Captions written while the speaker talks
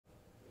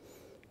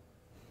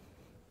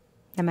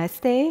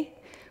Namaste.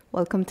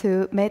 Welcome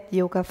to Mat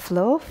Yoga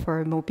Flow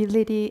for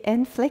mobility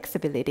and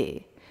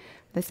flexibility.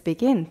 Let's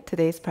begin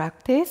today's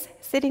practice,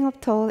 sitting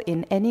up tall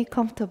in any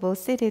comfortable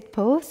seated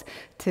pose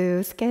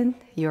to scan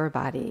your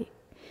body.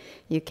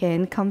 You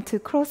can come to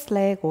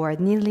cross-leg or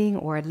kneeling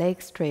or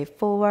leg straight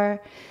forward.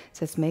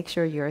 Just make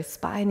sure your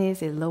spine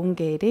is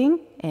elongating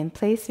and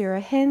place your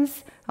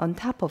hands on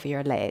top of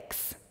your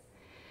legs.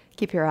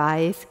 Keep your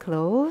eyes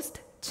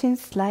closed, chin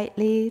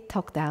slightly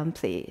tucked down,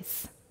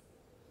 please.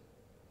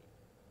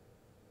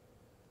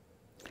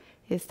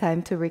 It's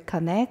time to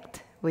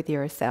reconnect with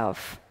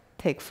yourself.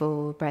 Take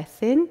full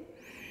breath in.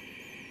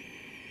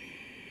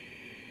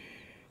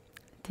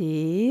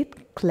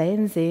 Deep,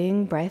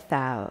 cleansing breath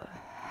out.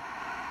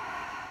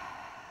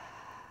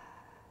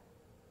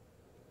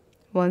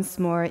 Once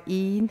more,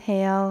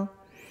 inhale.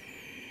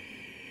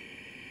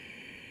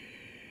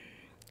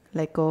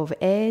 Let go of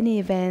any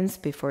events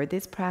before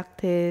this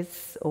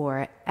practice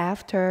or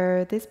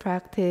after this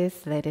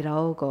practice. Let it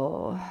all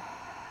go.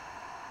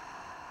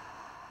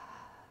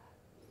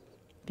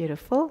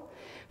 Beautiful.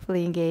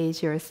 Fully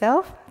engage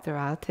yourself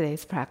throughout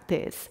today's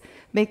practice.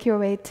 Make your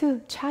way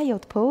to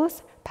child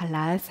pose,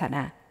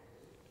 Balasana.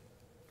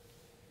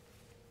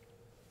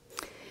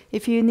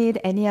 If you need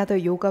any other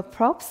yoga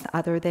props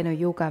other than a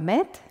yoga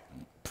mat,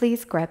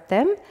 please grab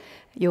them.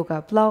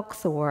 Yoga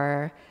blocks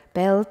or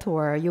belt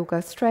or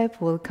yoga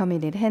strap will come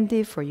in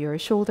handy for your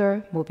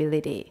shoulder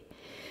mobility.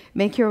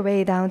 Make your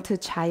way down to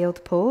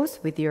child pose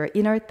with your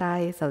inner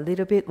thighs a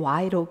little bit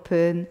wide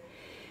open.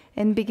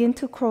 And begin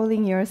to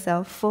crawling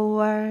yourself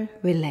forward.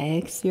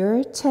 Relax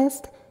your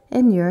chest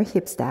and your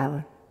hips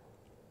down.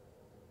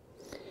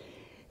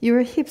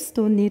 Your hips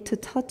don't need to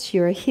touch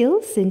your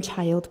heels in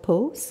child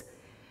pose,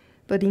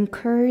 but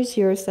encourage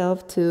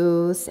yourself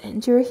to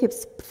send your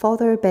hips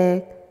further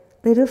back,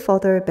 little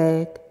further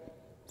back,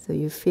 so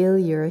you feel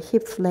your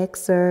hip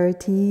flexor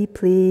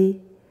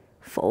deeply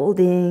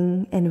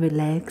folding and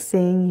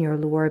relaxing your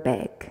lower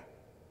back.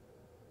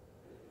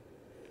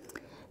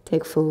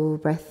 Take full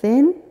breath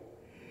in.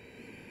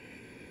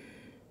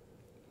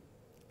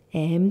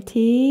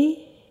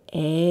 Empty,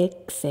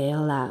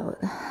 exhale out.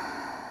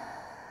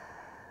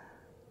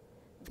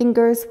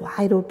 Fingers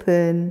wide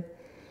open.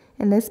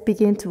 And let's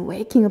begin to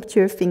waking up to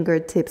your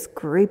fingertips.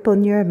 Grip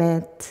on your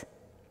mat.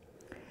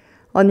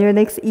 On your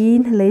next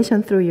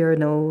inhalation through your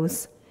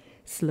nose,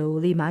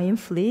 slowly,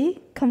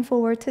 mindfully, come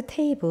forward to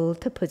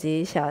tabletop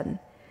position.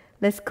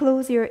 Let's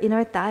close your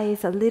inner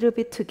thighs a little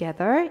bit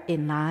together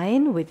in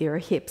line with your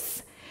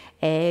hips.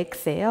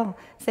 Exhale.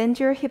 Send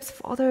your hips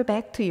further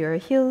back to your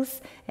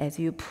heels as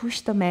you push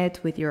the mat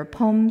with your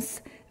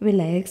palms.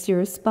 Relax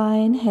your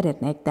spine, head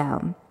and neck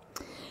down.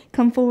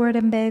 Come forward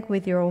and back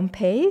with your own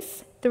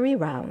pace. 3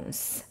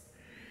 rounds.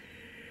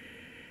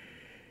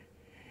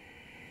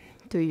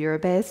 Do your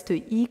best to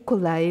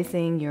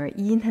equalizing your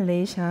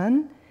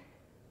inhalation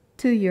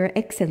to your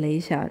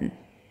exhalation.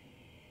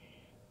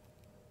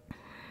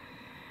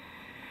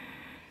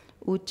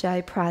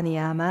 Ujjayi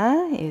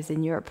pranayama is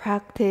in your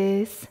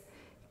practice.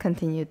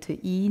 Continue to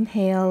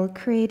inhale,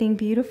 creating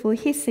beautiful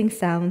hissing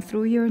sound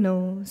through your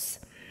nose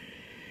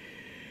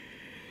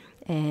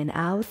and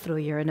out through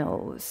your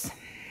nose.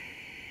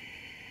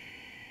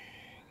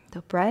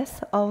 The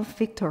breath of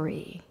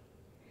victory.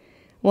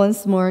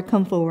 Once more,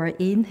 come forward,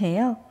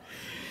 inhale.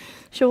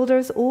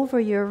 Shoulders over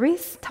your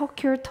wrists,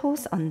 tuck your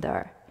toes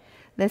under.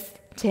 Let's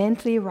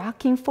gently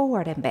rocking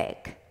forward and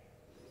back.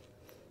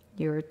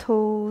 Your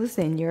toes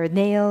and your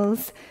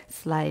nails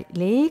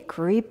slightly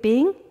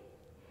gripping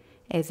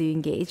as you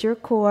engage your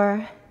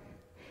core.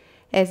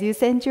 As you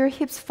send your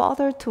hips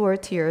further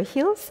toward your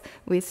heels,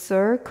 we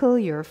circle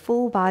your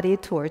full body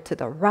toward to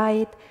the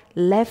right,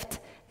 left,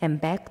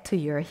 and back to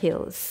your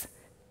heels.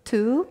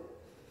 2.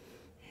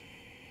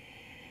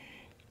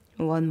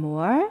 1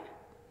 more.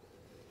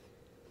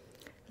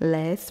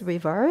 Let's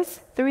reverse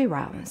 3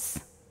 rounds.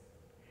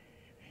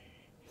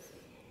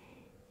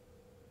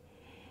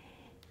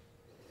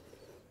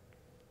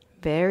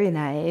 Very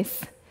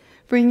nice.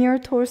 Bring your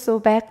torso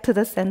back to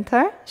the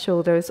center,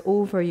 shoulders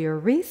over your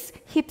wrists,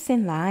 hips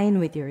in line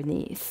with your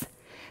knees.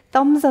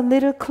 Thumbs a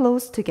little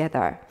close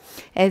together.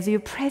 As you're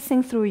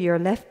pressing through your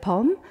left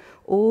palm,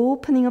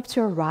 opening up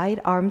your right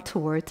arm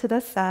toward to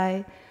the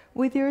side,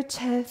 with your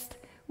chest,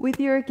 with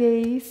your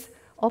gaze,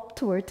 up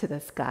toward to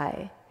the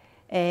sky.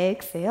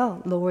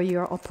 Exhale, lower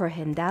your upper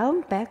hand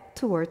down, back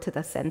toward to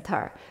the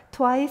center.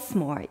 Twice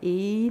more.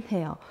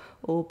 Inhale,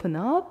 open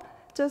up.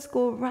 Just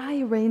go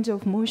right range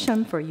of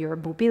motion for your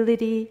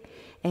mobility.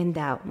 And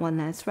down. One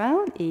last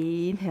round.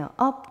 Inhale,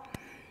 up.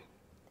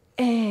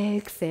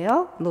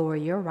 Exhale, lower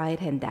your right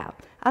hand down.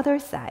 Other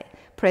side.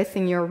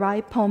 Pressing your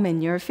right palm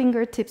and your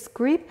fingertips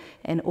grip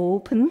and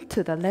open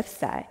to the left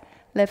side.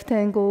 Left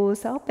hand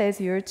goes up as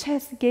your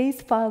chest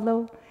gaze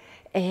follow.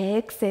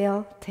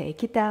 Exhale,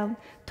 take it down.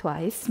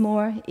 Twice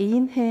more.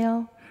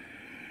 Inhale.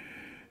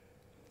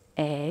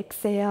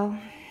 Exhale.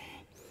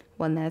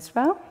 One last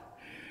round.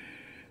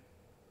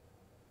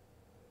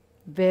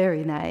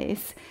 Very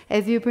nice.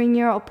 As you bring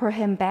your upper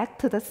hand back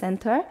to the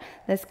center,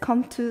 let's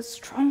come to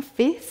strong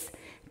fists.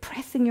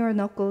 pressing your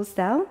knuckles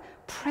down,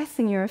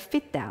 pressing your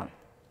feet down.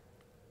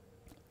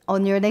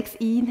 On your next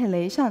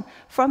inhalation,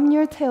 from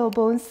your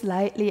tailbone,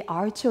 slightly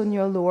arch on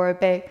your lower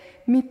back,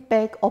 mid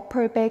back,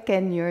 upper back,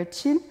 and your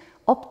chin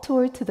up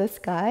toward to the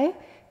sky,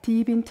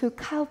 deep into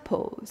cow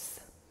pose.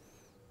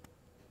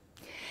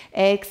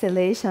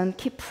 Exhalation,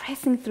 keep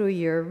pressing through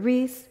your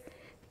wrists.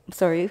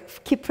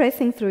 Keep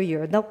pressing through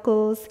your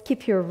knuckles.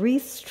 Keep your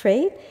wrists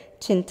straight,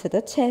 chin to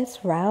the chest,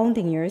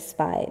 rounding your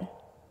spine.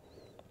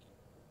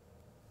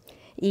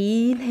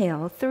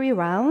 Inhale, 3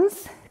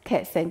 rounds,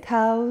 cats and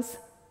cows.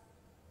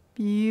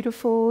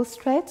 Beautiful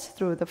stretch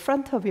through the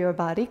front of your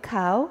body,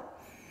 cow.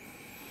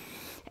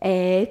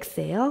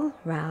 Exhale,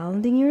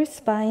 rounding your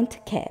spine to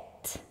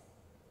cat.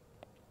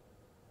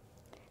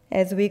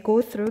 As we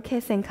go through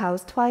cats and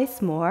cows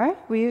twice more,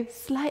 we're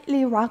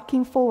slightly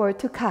rocking forward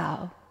to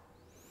cow.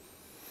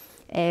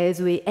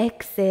 As we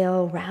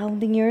exhale,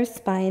 rounding your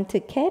spine to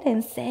cat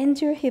and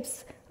send your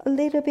hips a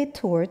little bit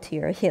toward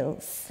your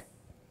heels.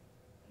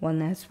 One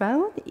last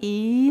round.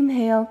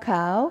 Inhale,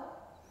 cow.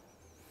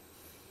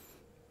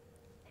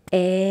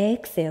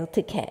 Exhale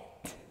to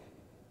cat.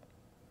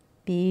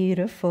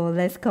 Beautiful.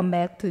 Let's come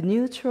back to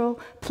neutral.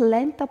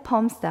 Plant the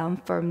palms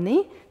down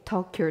firmly.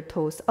 Tuck your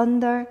toes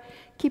under.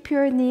 Keep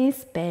your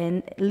knees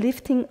bent,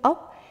 lifting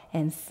up,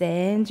 and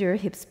send your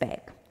hips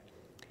back.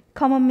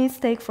 Common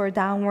mistake for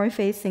downward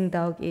facing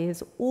dog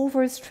is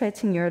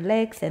overstretching your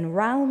legs and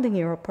rounding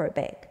your upper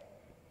back.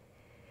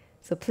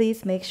 So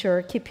please make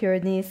sure keep your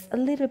knees a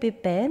little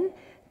bit bent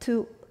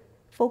to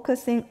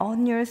focusing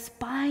on your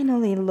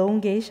spinal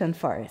elongation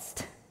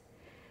first.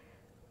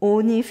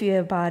 Only if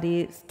your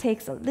body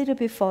takes a little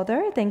bit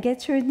further, then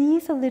get your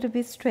knees a little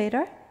bit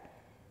straighter.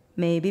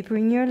 Maybe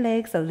bring your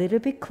legs a little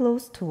bit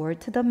close toward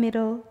to the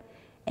middle.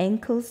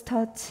 Ankles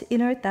touch,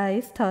 inner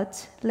thighs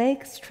touch,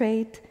 legs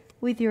straight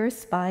with your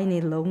spine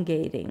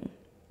elongating.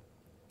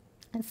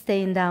 And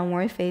stay in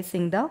downward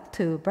facing dog,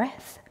 2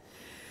 breaths.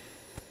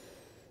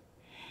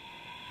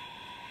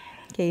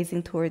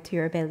 Gazing toward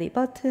your belly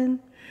button.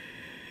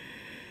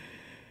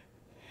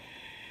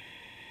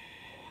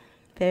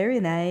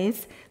 Very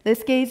nice.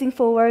 Let's gazing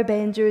forward,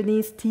 bend your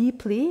knees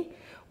deeply.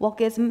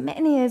 Walk as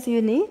many as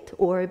you need,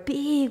 or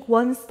big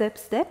one-step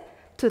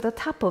step to the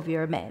top of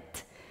your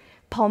mat.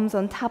 Palms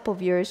on top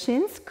of your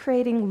shins,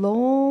 creating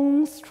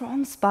long,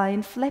 strong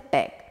spine, flat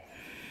back.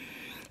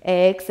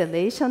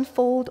 Exhalation,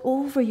 fold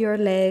over your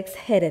legs,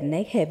 head and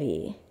neck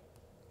heavy.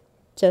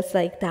 Just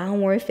like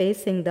downward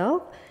facing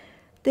dog,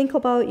 think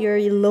about your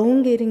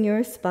elongating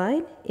your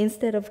spine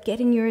instead of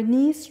getting your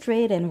knees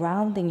straight and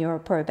rounding your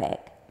upper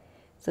back.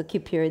 So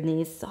keep your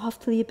knees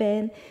softly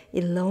bent,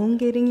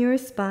 elongating your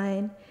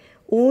spine.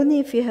 Only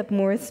if you have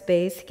more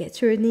space,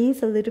 get your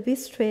knees a little bit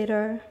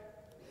straighter.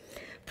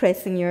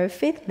 Pressing your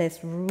feet,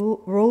 let's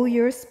roll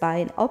your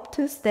spine up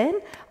to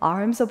stand,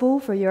 arms up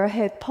over your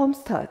head,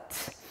 palms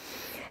touch.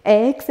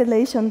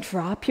 Exhalation,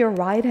 drop your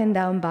right hand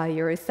down by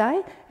your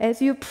side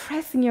as you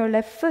pressing your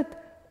left foot,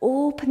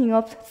 opening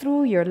up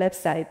through your left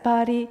side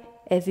body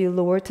as you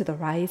lower to the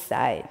right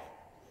side.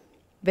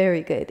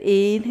 Very good.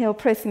 Inhale,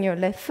 pressing your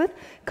left foot.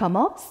 Come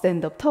up,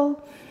 stand up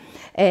tall.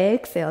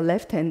 Exhale,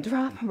 left hand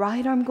drop.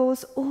 Right arm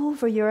goes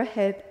over your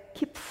head.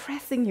 Keep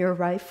pressing your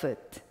right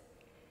foot.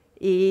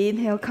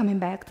 Inhale, coming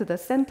back to the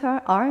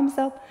center. Arms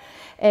up.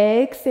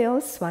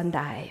 Exhale, swan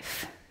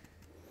dive.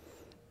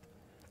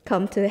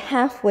 Come to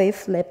halfway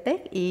flat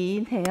back.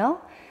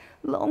 Inhale,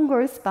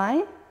 longer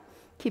spine.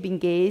 Keep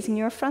engaging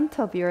your front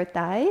of your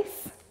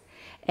thighs.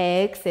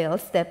 Exhale,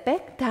 step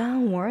back,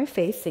 downward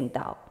facing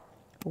dog.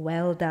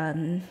 Well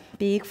done.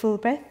 Big full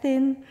breath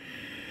in.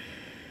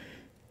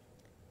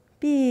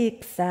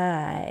 Big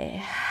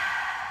sigh.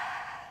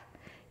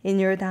 In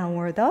your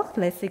downward dog,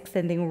 let's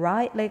extending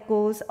right leg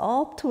goes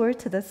up toward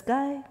to the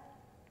sky.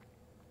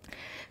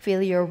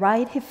 Feel your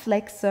right hip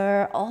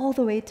flexor all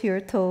the way to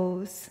your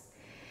toes.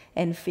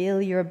 And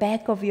feel your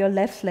back of your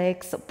left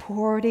leg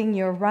supporting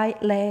your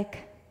right leg.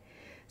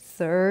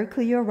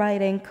 Circle your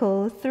right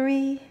ankle.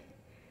 3,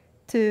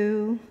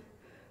 2,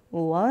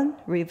 1.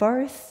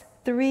 Reverse.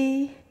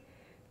 3,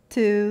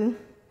 2,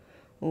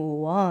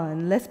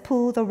 1. Let's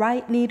pull the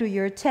right knee to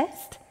your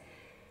chest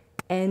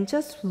and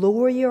just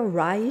lower your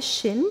right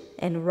shin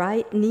and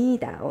right knee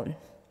down.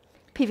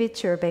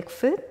 Pivot your back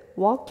foot.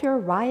 Walk your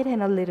right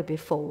hand a little bit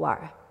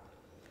forward.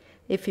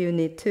 If you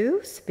need to,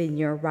 spin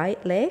your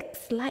right leg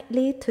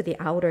slightly to the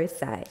outer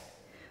side.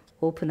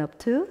 Open up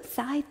to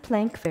side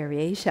plank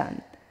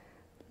variation.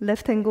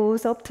 Left hand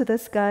goes up to the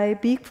sky.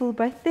 Big full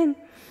breath in.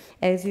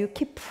 As you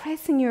keep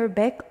pressing your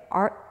back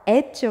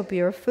edge of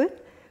your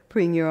foot,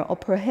 bring your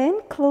upper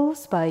hand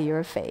close by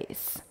your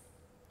face.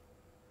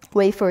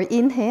 Wait for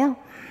inhale.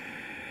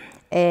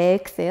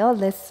 Exhale,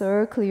 let's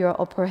circle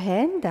your upper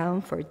hand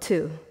down for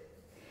 2.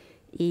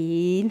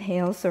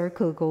 Inhale,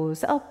 circle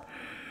goes up.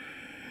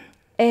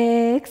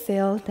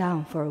 Exhale,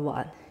 down for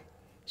 1.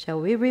 Shall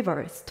we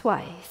reverse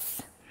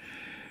twice?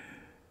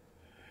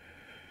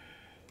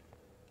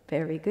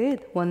 Very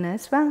good. One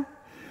last round.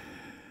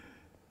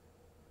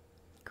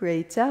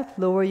 Great job.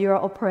 Lower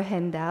your upper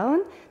hand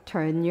down.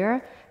 Turn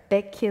your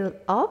back heel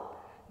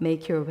up.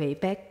 make your way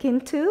back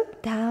into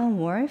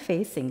downward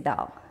facing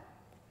dog.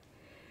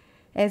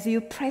 As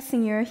you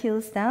pressing your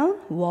heels down,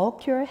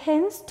 walk your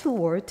hands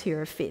toward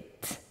your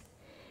feet.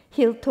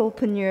 Heel to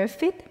open your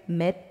feet,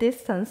 mat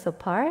distance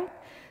apart.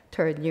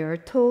 Turn your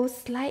toes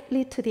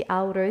slightly to the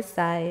outer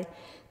side.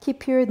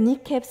 Keep your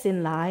kneecaps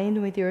in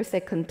line with your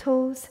second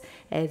toes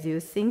as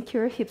you sink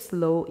your hips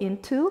low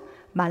into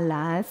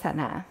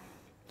Malasana.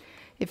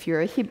 If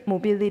your hip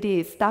mobility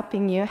is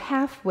stopping you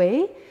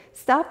halfway,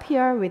 stop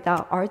here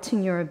without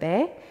arching your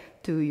back.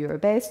 Do your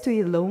best to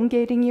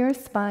elongating your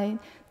spine.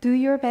 Do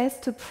your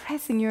best to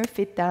pressing your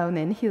feet down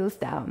and heels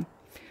down.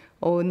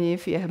 Only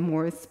if you have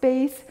more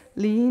space,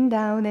 lean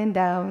down and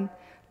down,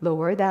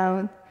 lower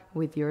down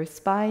with your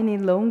spine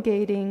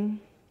elongating.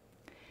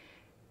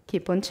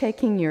 Keep on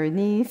checking your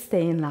knees.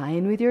 Stay in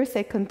line with your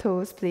second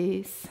toes,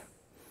 please.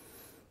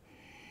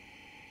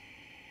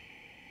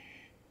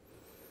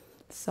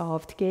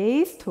 Soft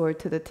gaze toward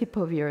to the tip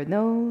of your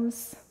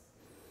nose.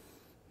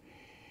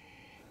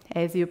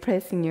 As you're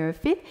pressing your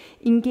feet,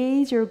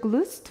 engage your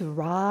glutes to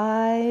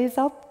rise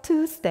up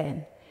to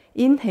stand.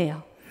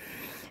 Inhale.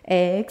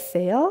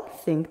 Exhale,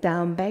 sink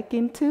down back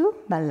into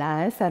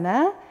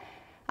Malasana.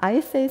 I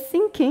say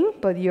sinking,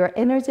 but your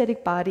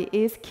energetic body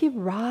is keep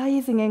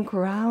rising and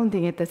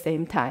grounding at the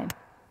same time.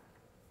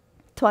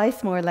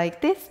 Twice more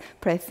like this,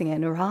 pressing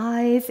and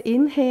rise.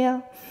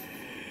 Inhale.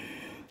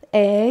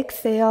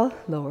 Exhale,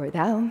 lower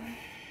down.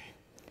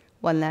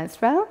 One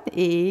last round.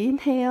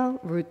 Inhale,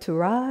 root to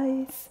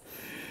rise.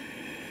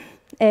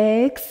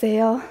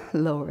 Exhale,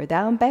 lower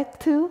down back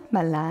to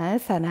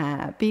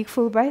Malasana. Big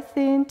full breath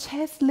in,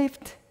 chest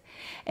lift.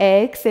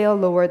 Exhale,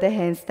 lower the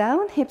hands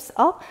down, hips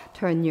up.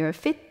 Turn your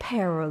feet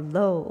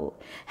parallel.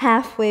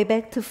 Halfway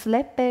back to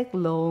flat back,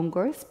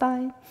 longer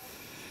spine.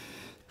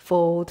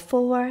 Fold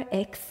forward,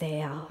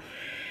 exhale.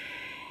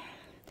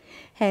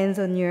 Hands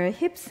on your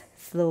hips,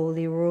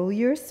 slowly roll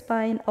your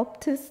spine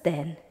up to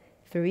stand.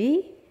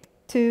 3,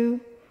 2,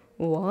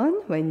 1.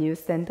 When you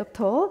stand up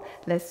tall,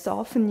 let's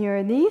soften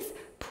your knees.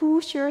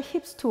 Push your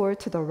hips toward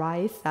to the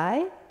right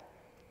side.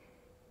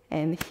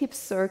 And hips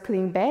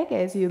circling back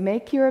as you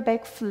make your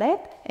back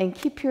flat and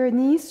keep your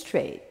knees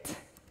straight.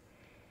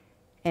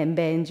 And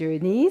bend your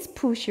knees,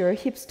 push your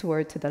hips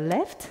toward to the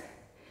left.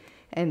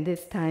 And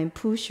this time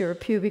push your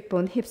pubic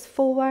bone hips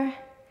forward.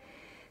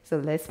 So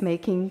let's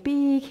making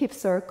big hip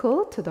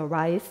circle to the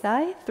right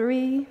side.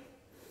 3.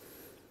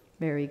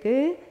 Very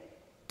good.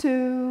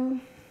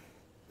 2.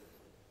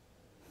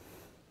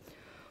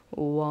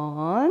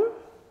 1.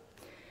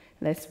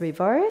 Let's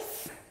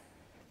reverse.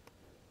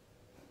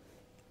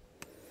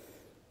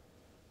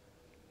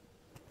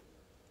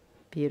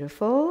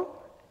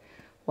 Beautiful.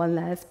 One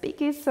last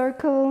biggest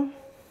circle.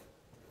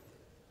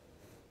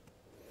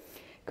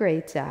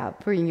 Great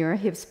job. Bring your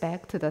hips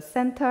back to the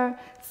center.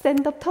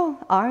 Stand up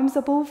tall, arms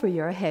up over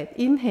your head.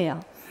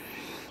 Inhale.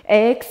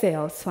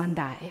 Exhale, swan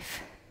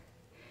dive.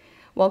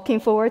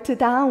 Walking forward to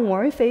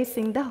downward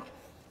facing dog.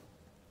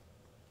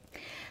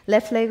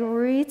 Left leg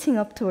reaching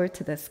up toward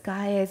to the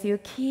sky as you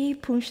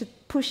keep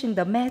pushing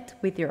the mat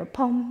with your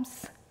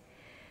palms.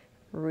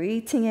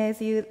 Reaching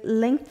as you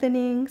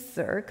lengthening,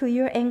 circle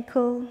your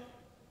ankle.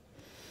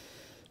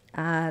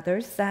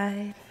 Other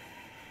side.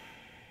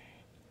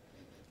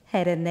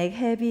 Head and neck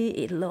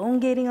heavy,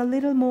 elongating a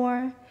little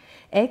more.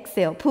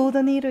 Exhale, pull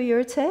the knee to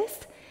your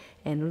chest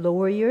and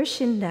lower your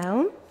shin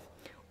down.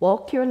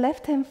 Walk your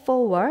left hand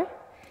forward.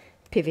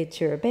 Pivot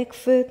your back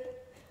foot.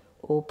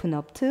 Open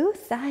up to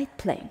side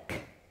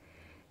plank.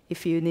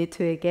 If you need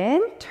to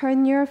again,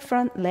 turn your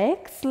front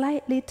leg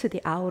slightly to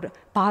the outer,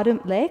 bottom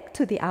leg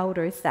to the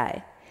outer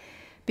side.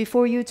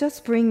 Before you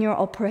just bring your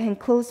upper hand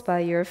close by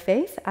your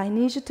face, I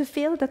need you to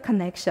feel the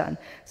connection.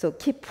 So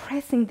keep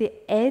pressing the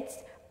edge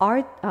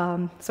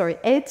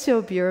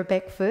of your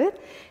back foot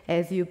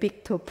as you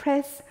big toe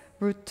press,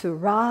 root to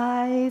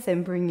rise,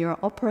 and bring your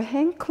upper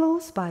hand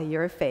close by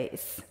your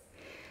face.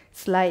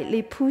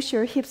 Slightly push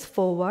your hips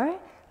forward,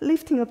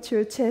 lifting up to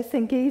your chest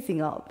and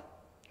gazing up.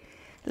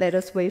 Let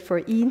us wait for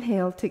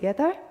inhale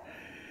together.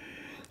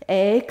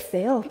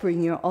 Exhale,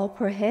 bring your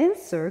upper hand,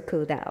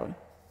 circle down.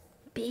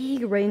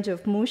 Big range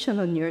of motion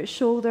on your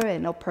shoulder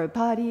and upper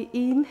body.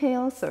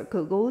 Inhale,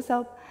 circle goes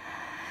up.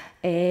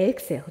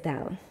 Exhale,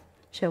 down.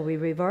 Shall we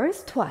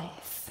reverse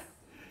twice?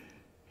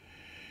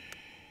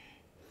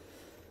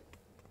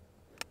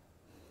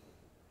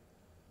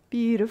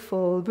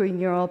 Beautiful. Bring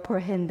your upper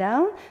hand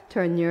down.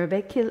 Turn your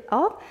back heel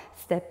up.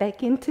 Step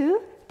back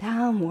into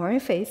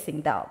downward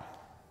facing dog.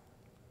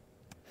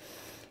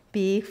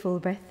 Big full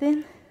breath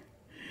in.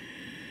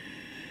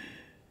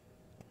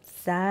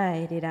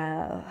 Side it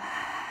out.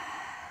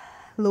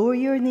 Lower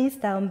your knees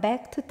down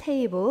back to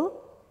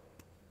table.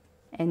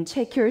 And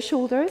check your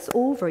shoulders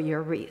over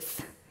your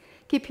wrists.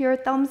 Keep your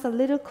thumbs a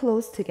little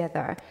close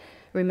together.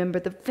 Remember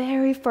the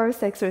very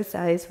first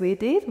exercise we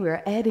did,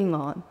 we're adding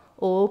on.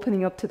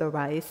 Opening up to the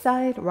right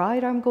side,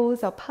 right arm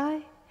goes up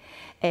high.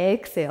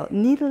 Exhale,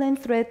 needle and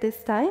thread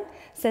this time.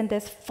 Send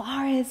as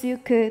far as you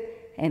could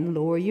and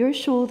lower your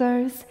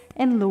shoulders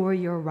and lower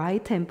your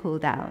right temple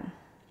down.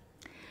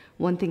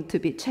 One thing to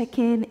be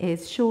checking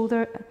is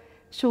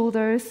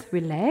shoulders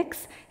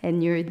relax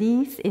and your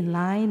knees in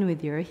line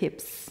with your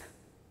hips.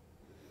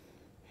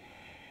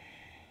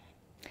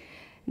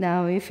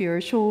 Now, if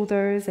your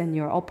shoulders and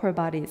your upper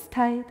body is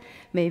tight,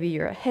 maybe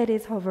your head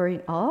is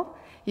hovering up,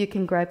 you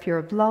can grab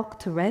your block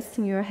to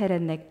resting your head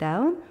and neck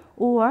down,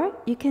 or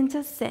you can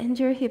just send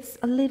your hips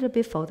a little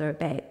bit further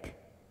back.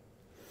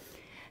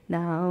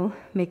 Now,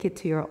 make it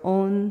to your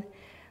own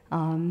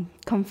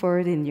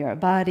comfort in your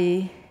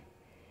body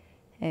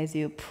as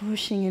you're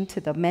pushing into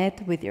the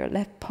mat with your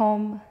left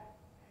palm.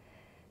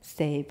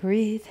 Stay,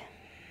 breathe.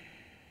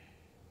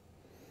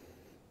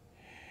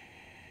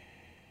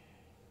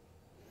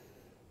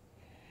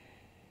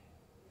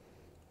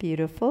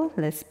 Beautiful.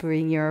 Let's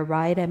bring your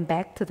right hand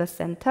back to the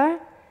center.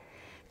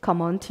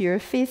 Come onto your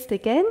fist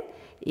again.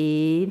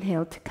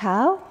 Inhale to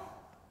cow.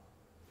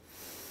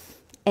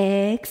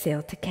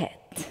 Exhale to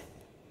cat.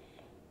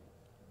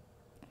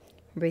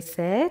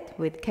 Reset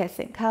with cats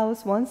and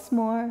cows once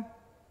more.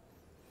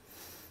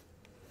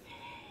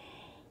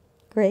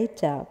 Great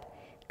job.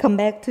 Come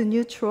back to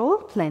neutral.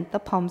 Plant the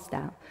palms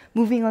down.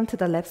 Moving on to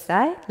the left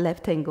side.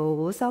 Left hand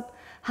goes up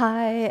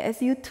high as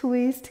you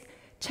twist.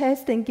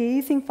 Chest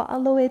engaging,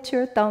 follow at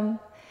your thumb.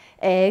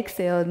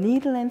 Exhale,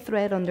 needle and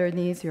thread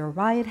underneath your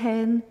right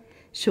hand.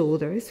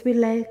 Shoulders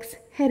relaxed,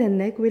 head and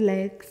neck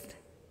relaxed.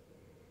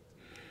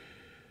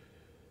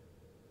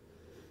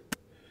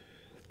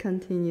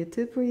 Continue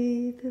to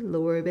breathe,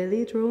 lower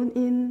belly drawn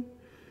in.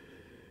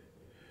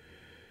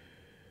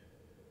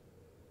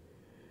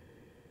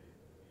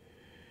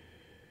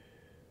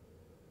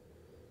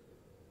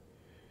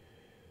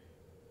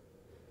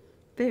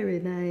 Very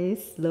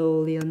nice.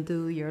 Slowly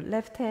undo your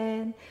left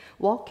hand.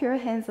 Walk your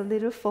hands a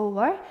little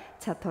forward.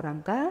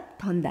 Chaturanga,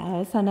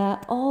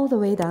 Dandasana, all the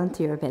way down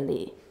to your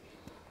belly.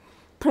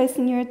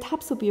 Pressing your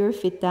tops of your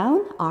feet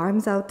down,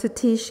 arms out to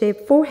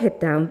T-shape, forehead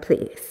down,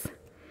 please.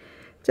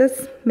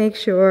 Just make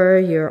sure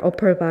your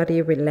upper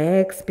body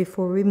relax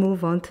before we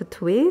move on to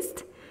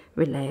twist.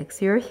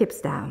 Relax your hips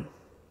down.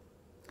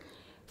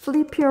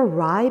 Flip your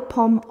right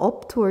palm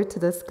up toward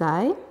the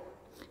sky.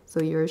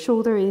 So your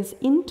shoulder is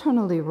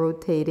internally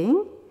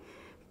rotating.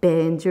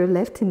 Bend your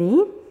left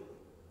knee.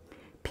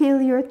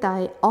 Peel your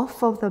thigh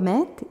off of the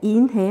mat.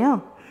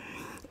 Inhale.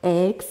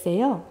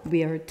 Exhale.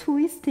 We are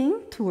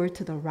twisting toward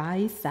the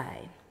right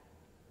side.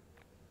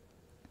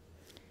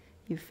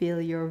 You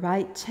feel your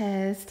right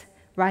chest,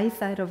 right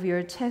side of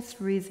your chest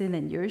risen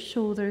and your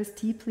shoulders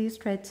deeply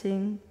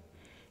stretching.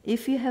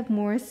 If you have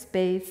more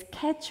space,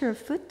 catch your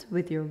foot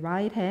with your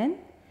right hand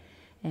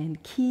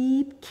and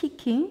keep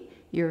kicking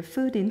your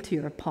foot into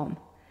your palm.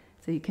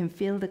 So you can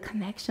feel the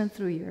connection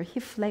through your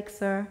hip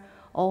flexor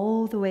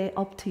all the way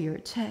up to your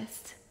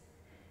chest.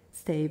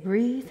 Stay,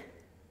 breathe.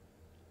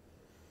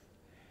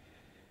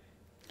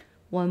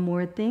 One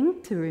more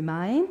thing to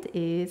remind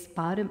is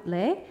bottom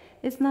leg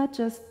is not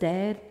just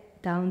dead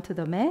down to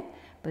the mat,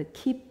 but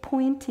keep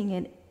pointing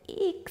and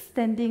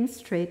extending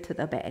straight to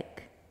the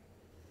back.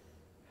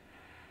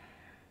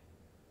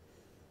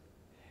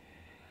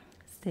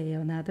 Stay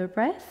another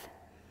breath.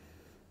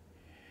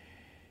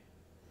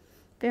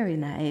 Very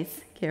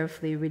nice.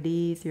 Carefully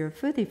release your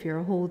foot if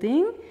you're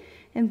holding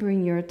and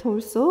bring your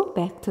torso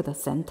back to the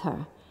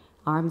center.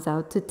 Arms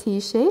out to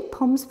T-shape,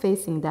 palms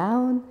facing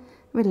down.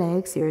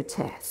 Relax your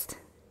chest.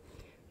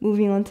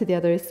 Moving on to the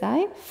other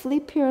side,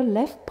 flip your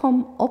left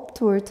palm up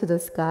toward the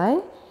sky.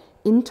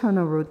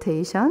 Internal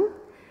rotation.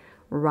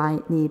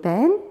 Right knee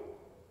bend.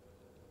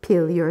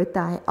 Peel your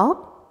thigh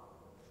up.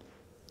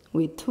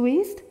 We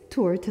twist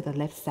toward the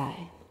left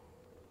side.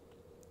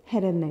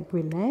 Head and neck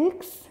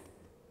relax.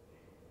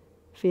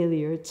 Feel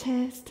your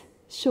chest,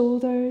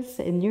 shoulders,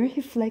 and your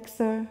hip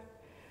flexor.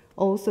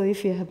 Also,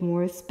 if you have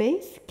more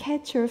space,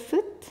 catch your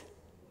foot.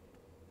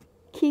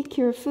 Kick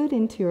your foot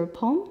into your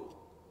palm.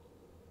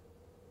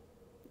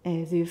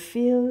 As you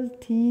feel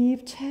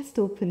deep chest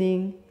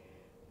opening,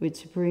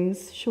 which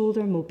brings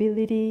shoulder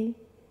mobility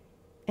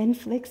and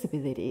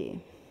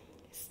flexibility.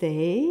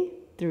 Stay.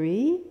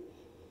 3.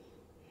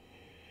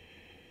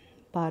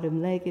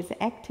 Bottom leg is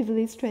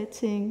actively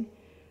stretching.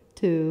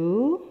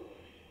 2.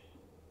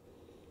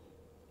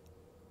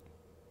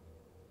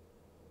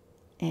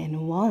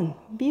 And 1.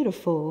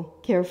 Beautiful.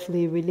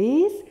 Carefully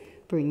release.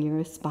 Bring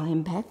your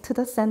spine back to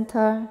the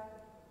center.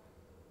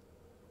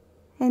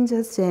 And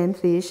just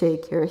gently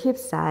shake your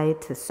hips side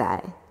to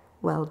side.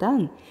 Well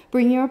done.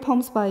 Bring your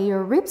palms by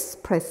your ribs,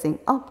 pressing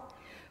up.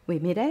 We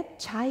meet at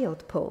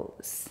child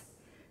pose.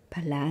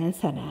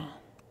 Balasana.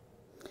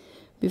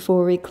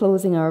 Before we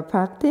closing our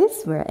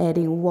practice, we're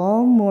adding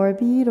one more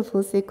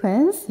beautiful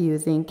sequence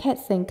using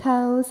cats and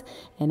cows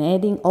and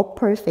adding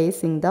upper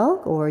facing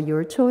dog or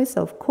your choice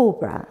of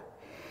cobra.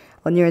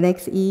 On your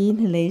next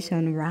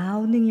inhalation,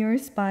 rounding your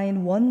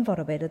spine one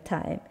vertebra at a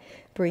time,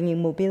 bringing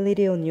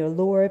mobility on your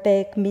lower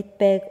back, mid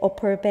back,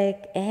 upper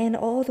back, and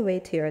all the way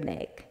to your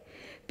neck.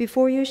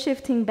 Before you're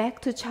shifting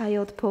back to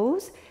child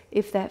pose,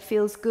 if that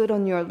feels good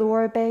on your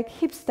lower back,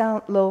 hips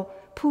down low,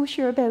 push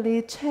your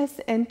belly,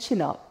 chest, and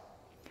chin up.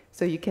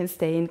 So you can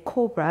stay in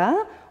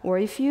cobra, or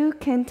if you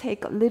can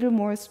take a little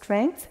more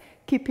strength,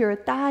 Keep your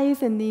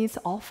thighs and knees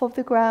off of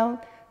the ground,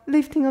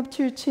 lifting up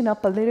your chin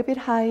up a little bit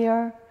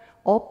higher.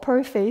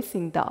 Upward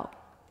facing dog.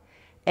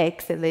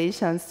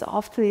 Exhalation,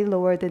 softly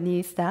lower the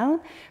knees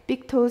down,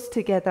 big toes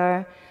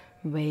together,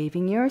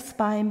 waving your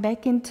spine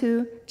back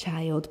into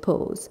child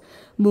pose.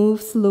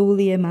 Move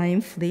slowly and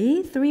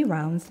mindfully, 3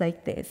 rounds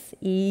like this.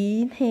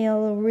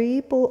 Inhale,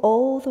 ripple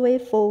all the way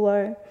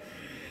forward.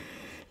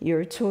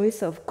 Your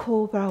choice of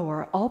cobra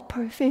or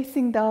upward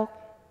facing dog.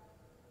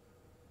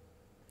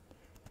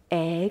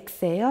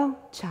 Exhale,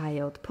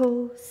 child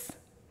pose.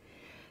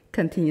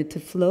 Continue to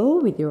flow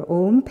with your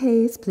own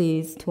pace,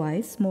 please,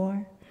 twice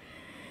more.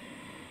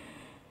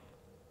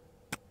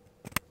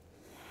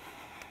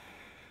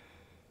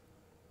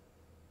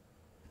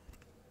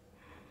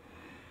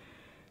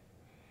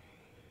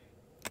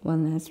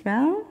 One last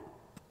round.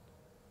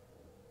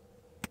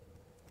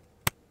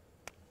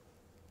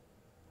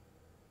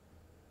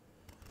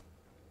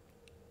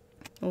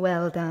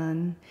 Well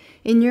done.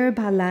 In your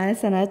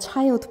Balasana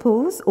child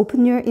pose,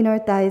 open your inner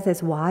thighs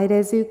as wide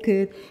as you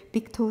could,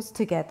 big toes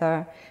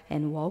together,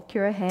 and walk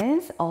your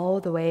hands all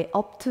the way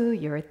up to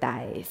your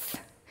thighs.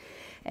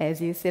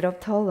 As you sit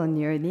up tall on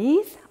your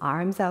knees,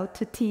 arms out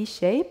to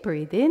T-shape,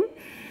 breathe in.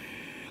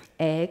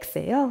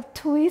 Exhale,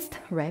 twist,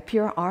 wrap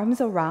your arms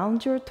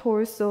around your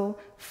torso,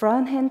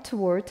 front hand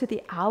toward to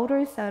the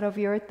outer side of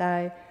your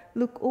thigh,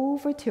 look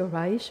over to your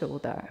right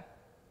shoulder.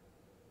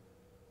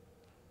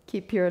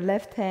 Keep your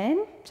left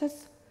hand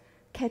just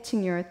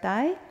catching your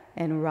thigh,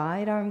 and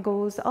right arm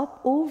goes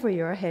up over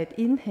your head.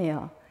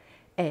 Inhale.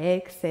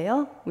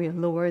 Exhale, we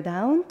lower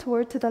down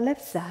toward to the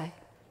left side.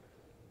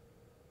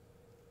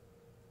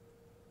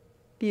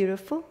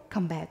 Beautiful.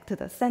 Come back to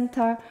the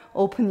center.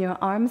 Open your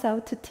arms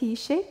out to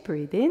T-shape.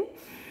 Breathe in.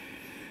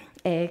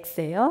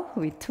 Exhale,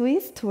 we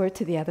twist toward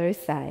to the other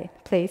side.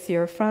 Place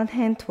your front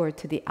hand toward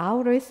to the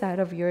outer side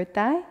of your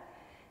thigh,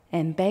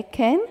 and back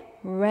hand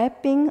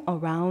wrapping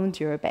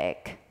around your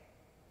back.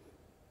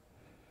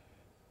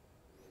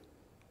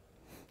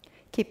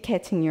 Keep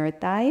catching your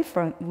thigh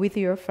with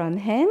your front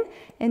hand,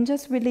 and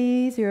just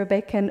release your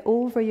back hand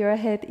over your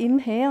head.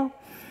 Inhale.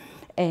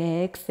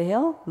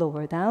 Exhale,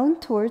 lower down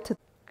toward to.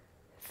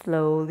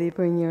 Slowly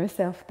bring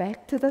yourself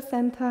back to the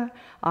center,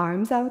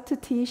 arms out to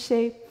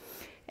T-shape,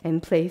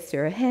 and place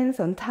your hands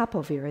on top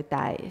of your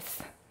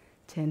thighs.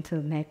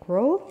 Gentle neck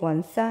roll,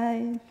 one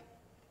side.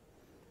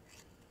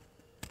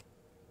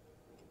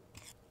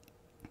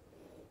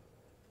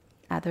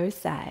 Other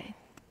side.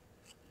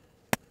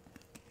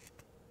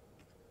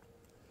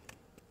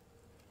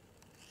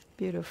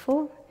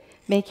 Beautiful.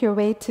 Make your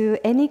way to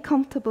any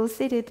comfortable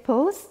seated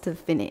pose to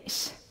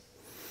finish.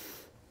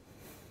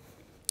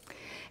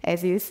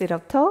 As you sit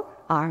up tall,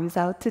 arms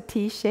out to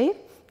T-shape,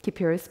 keep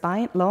your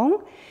spine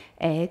long.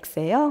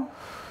 Exhale,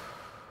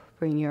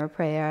 bring your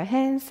prayer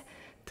hands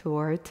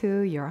toward to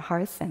your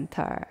heart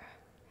center.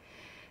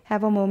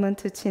 Have a moment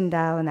to chin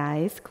down,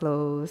 eyes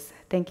closed,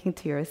 thanking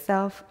to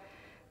yourself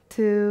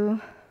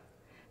to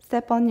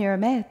step on your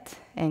mat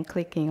and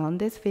clicking on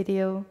this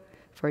video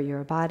for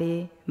your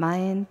body,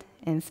 mind,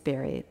 and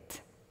spirit.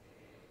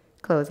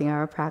 Closing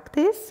our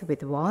practice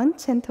with one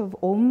chant of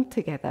Om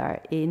together.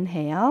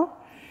 Inhale.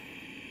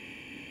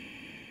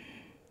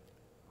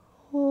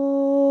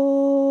 Om.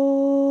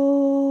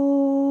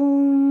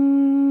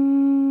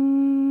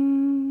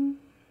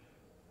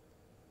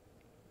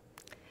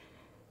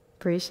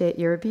 Appreciate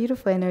your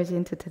beautiful energy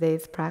into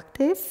today's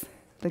practice.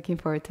 Looking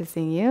forward to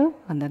seeing you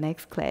on the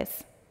next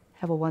class.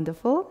 Have a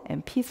wonderful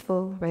and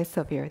peaceful rest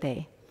of your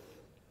day.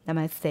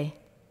 Namaste.